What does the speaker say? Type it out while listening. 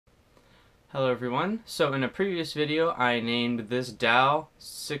Hello everyone. So in a previous video I named this DAL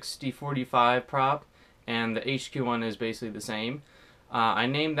 6045 prop, and the HQ one is basically the same. I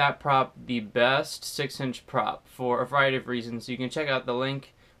named that prop the best 6-inch prop for a variety of reasons. You can check out the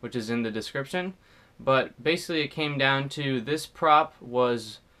link which is in the description. But basically it came down to this prop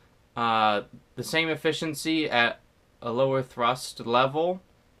was the same efficiency at a lower thrust level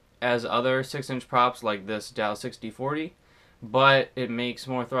as other 6-inch props like this DAL 6040. But it makes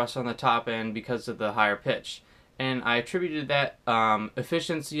more thrust on the top end because of the higher pitch. And I attributed that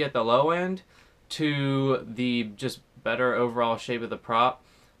efficiency at the low end to the just better overall shape of the prop,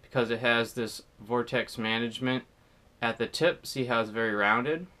 because it has this vortex management at the tip. See how it's very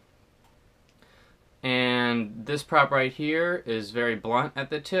rounded? And this prop right here is very blunt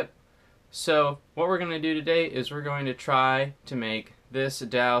at the tip. So what we're going to do today is we're going to try to make this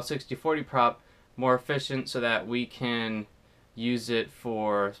DAL 6040 prop more efficient so that we can use it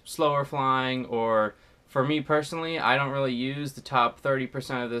for slower flying, or for me personally, I don't really use the top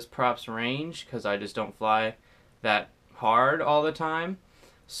 30% of this prop's range because I just don't fly that hard all the time.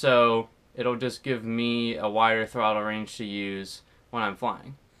 So it'll just give me a wider throttle range to use when I'm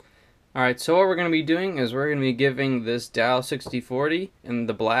flying. Alright, so what we're going to be doing is we're going to be giving this DAL 6040 in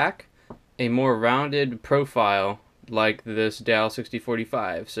the black a more rounded profile like this DAL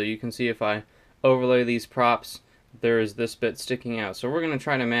 6045. So you can see if I overlay these props, there is this bit sticking out. So we're going to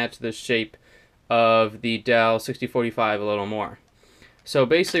try to match the shape of the DAL 6045 a little more. So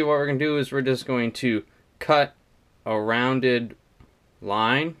basically what we're going to do is we're just going to cut a rounded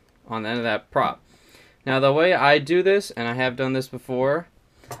line on the end of that prop. Now the way I do this, and I have done this before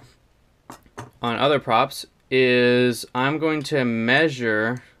on other props, is I'm going to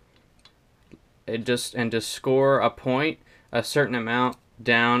measure it just score a point a certain amount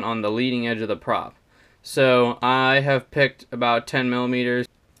down on the leading edge of the prop. So I have picked about 10 millimeters.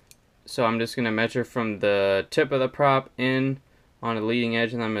 So I'm just going to measure from the tip of the prop in on the leading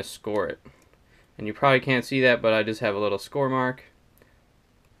edge, and I'm going to score it. And you probably can't see that, but I just have a little score mark.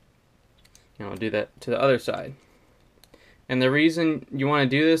 And I'll do that to the other side. And the reason you want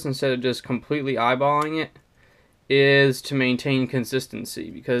to do this instead of just completely eyeballing it is to maintain consistency,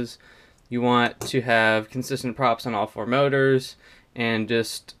 because you want to have consistent props on all 4 motors, and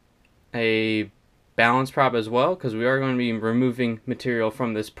just a balanced prop as well, because we are going to be removing material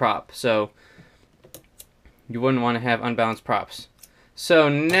from this prop, so you wouldn't want to have unbalanced props. So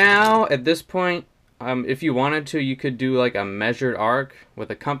now at this point, if you wanted to, you could do like a measured arc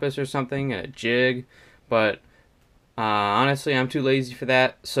with a compass or something and a jig, but honestly I'm too lazy for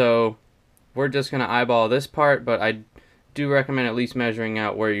that, so we're just going to eyeball this part. But I do recommend at least measuring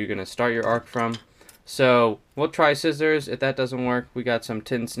out where you're going to start your arc from. So we'll try scissors. If that doesn't work, we got some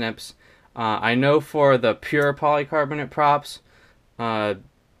tin snips. I know for the pure polycarbonate props,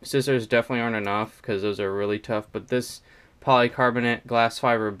 scissors definitely aren't enough because those are really tough, but this polycarbonate glass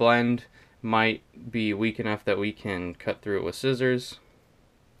fiber blend might be weak enough that we can cut through it with scissors.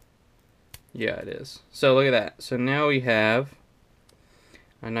 Yeah, it is. So look at that. So now we have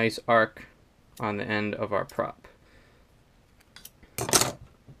a nice arc on the end of our prop.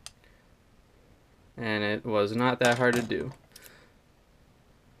 And it was not that hard to do.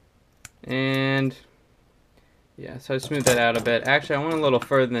 And yeah, so I smoothed that out a bit. Actually, I went a little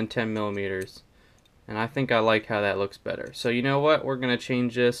further than 10 millimeters, and I think I like how that looks better. So you know what? We're going to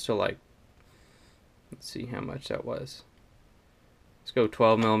change this to, like, let's see how much that was. Let's go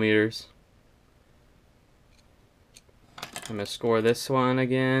 12 millimeters. I'm going to score this one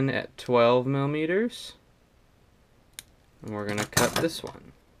again at 12 millimeters. And we're going to cut this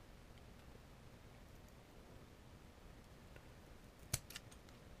one.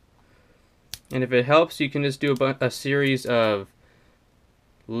 And if it helps, you can just do a series of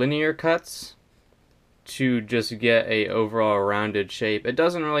linear cuts to just get a overall rounded shape. It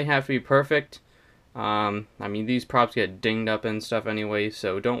doesn't really have to be perfect. I mean, these props get dinged up and stuff anyway,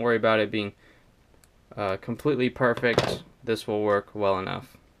 so don't worry about it being completely perfect. This will work well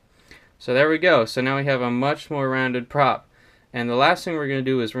enough. So there we go. So now we have a much more rounded prop. And the last thing we're going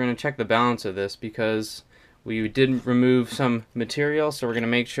to do is we're going to check the balance of this, because we did remove some material, so we're going to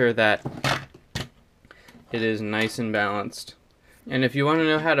make sure that it is nice and balanced. And if you want to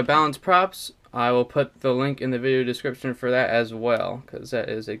know how to balance props, I will put the link in the video description for that as well, because that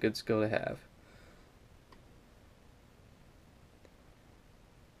is a good skill to have.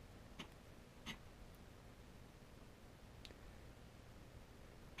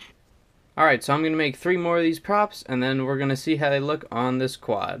 Alright, so I'm going to make 3 more of these props, and then we're going to see how they look on this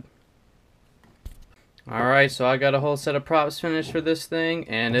quad. Alright, so I got a whole set of props finished for this thing,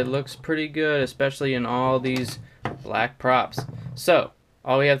 and it looks pretty good, especially in all these black props. So,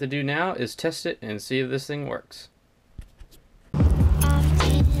 all we have to do now is test it and see if this thing works.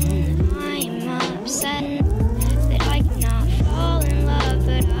 Often I'm upset that I cannot fall in love,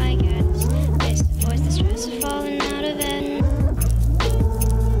 but I guess this avoids the stress of falling out of bed.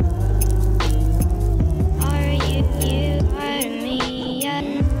 Are you part of me yet?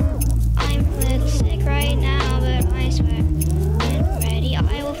 I'm a little sick right now, but I swear when I'm ready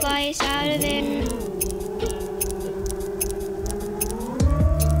I will fly us out of it.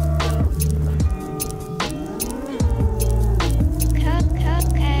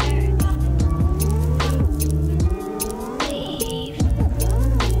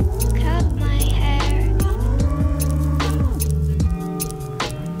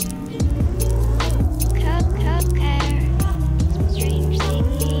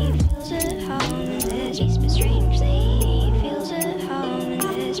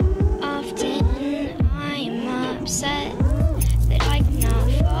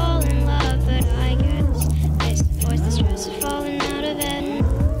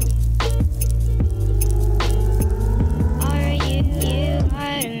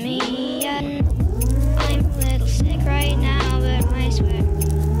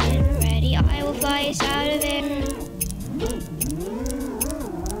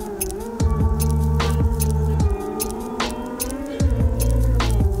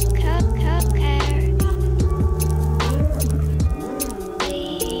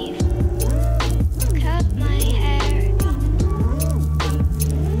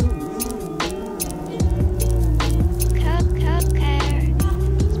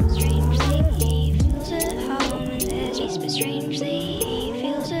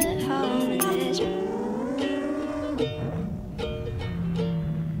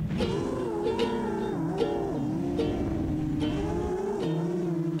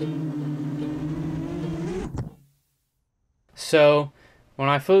 So when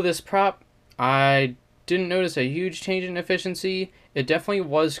I flew this prop, I didn't notice a huge change in efficiency. It definitely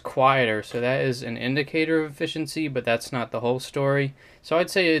was quieter, so that is an indicator of efficiency, but that's not the whole story. So I'd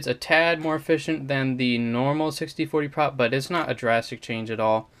say it's a tad more efficient than the normal 6040 prop, but it's not a drastic change at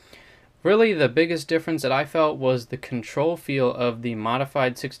all. Really, the biggest difference that I felt was the control feel of the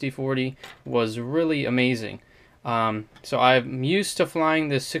modified 6040 was really amazing. So I'm used to flying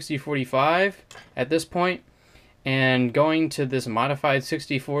this 6045 at this point, and going to this modified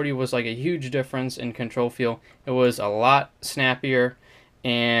 6040 was like a huge difference in control feel. It was a lot snappier,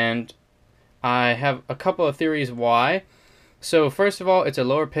 and I have a couple of theories why. So first of all, it's a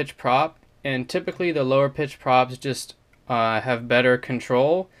lower pitch prop, and typically the lower pitch props just have better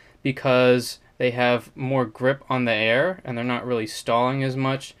control because they have more grip on the air and they're not really stalling as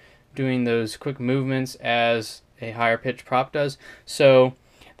much doing those quick movements as a higher pitch prop does. So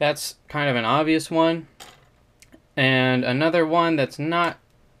that's kind of an obvious one. And another one that's not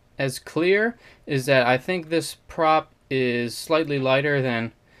as clear is that I think this prop is slightly lighter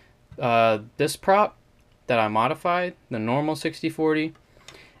than this prop that I modified, the normal 6040.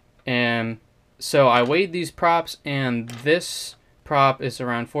 And so I weighed these props, and this prop is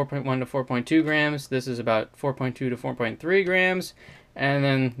around 4.1 to 4.2 grams. This is about 4.2 to 4.3 grams. And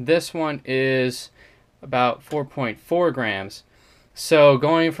then this one is about 4.4 grams. So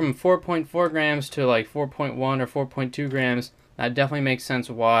going from 4.4 grams to like 4.1 or 4.2 grams, that definitely makes sense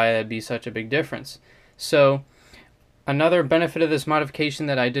why that'd be such a big difference. So another benefit of this modification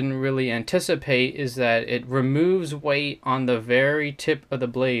that I didn't really anticipate is that it removes weight on the very tip of the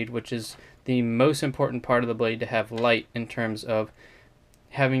blade, which is the most important part of the blade to have light in terms of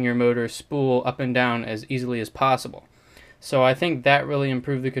having your motor spool up and down as easily as possible. So I think that really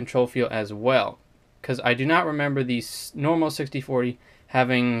improved the control feel as well, because I do not remember the normal 6040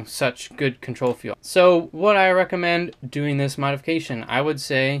 having such good control feel. So what I recommend doing this modification, I would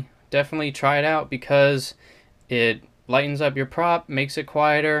say definitely try it out because it lightens up your prop, makes it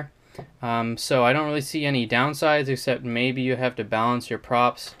quieter. So I don't really see any downsides, except maybe you have to balance your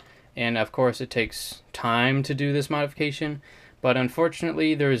props, and of course it takes time to do this modification. But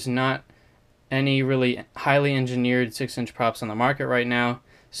unfortunately there's not any really highly engineered 6-inch props on the market right now.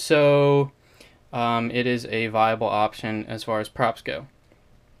 So it is a viable option as far as props go.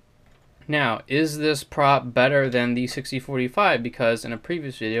 Now, is this prop better than the 6045? Because in a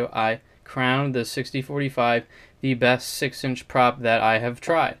previous video I crowned the 6045 the best 6-inch prop that I have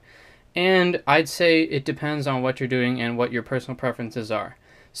tried. And I'd say it depends on what you're doing and what your personal preferences are.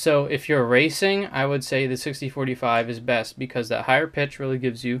 So if you're racing, I would say the 6045 is best because that higher pitch really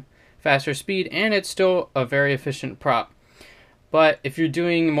gives you faster speed, and it's still a very efficient prop. But if you're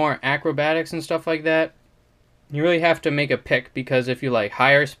doing more acrobatics and stuff like that, you really have to make a pick, because if you like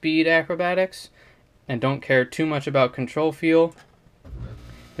higher speed acrobatics and don't care too much about control feel,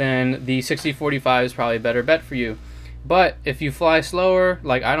 then the 60-45 is probably a better bet for you. But if you fly slower,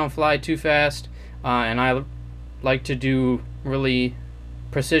 like I don't fly too fast, and I like to do really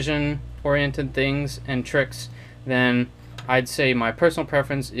precision-oriented things and tricks, then I'd say my personal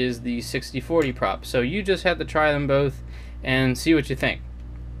preference is the 60-40 prop. So you just have to try them both and see what you think.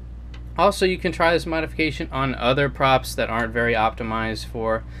 Also, you can try this modification on other props that aren't very optimized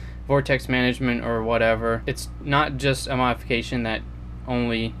for vortex management or whatever. It's not just a modification that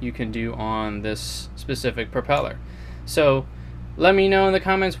only you can do on this specific propeller. So let me know in the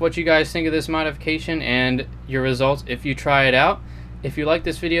comments what you guys think of this modification and your results if you try it out. If you like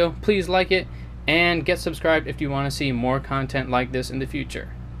this video, please like it and get subscribed if you want to see more content like this in the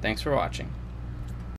future. Thanks for watching.